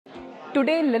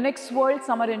Today, Linux World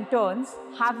Summer Interns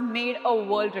have made a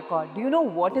world record. Do you know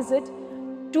what is it?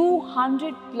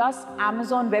 200 plus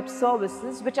Amazon Web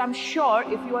Services, which I'm sure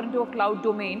if you are into a cloud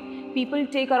domain, people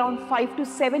take around 5 to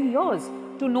 7 years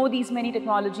to know these many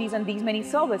technologies and these many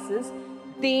services.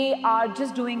 They are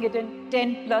just doing it in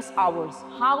 10 plus hours.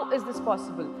 How is this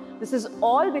possible? This is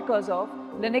all because of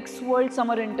Linux World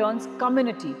Summer Interns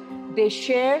community. They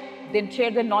share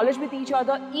their knowledge with each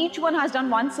other. Each one has done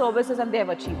one services and they have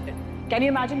achieved it. Can you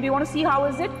imagine? Do you want to see how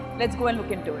is it? Let's go and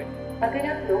look into it. अगर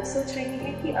आप लोग सोच रहे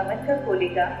हैं कि अमन कब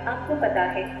बोलेगा, आपको पता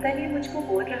है कल ये मुझको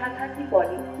बोल रहा था कि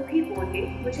बॉली तू ही बोल ले,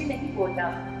 मुझे नहीं बोलना।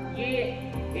 ये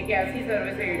एक ऐसी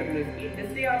सर्विस है AWS की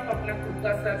जिससे आप अपना खुद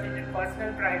का search engine,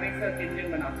 personal private search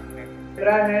engine बना सकते हैं।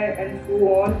 है एंड सो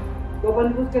ऑन, तो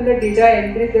अपन को उसके अंदर डेटा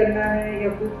एंट्री करना है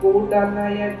या कुछ कोड डालना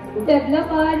है या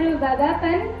डेवलप और web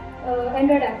app and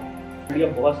Android app.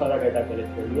 बहुत सारा डेटा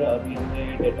कलेक्ट कर लिया, अभी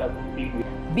हमने डेटा को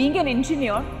Being an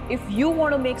engineer, if you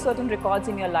want to make certain records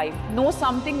in your life, know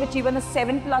something which even a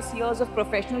 7+ years of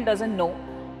professional doesn't know,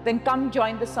 then come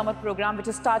join this summer program which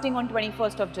is starting on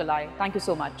 21st of July. Thank you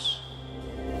so much.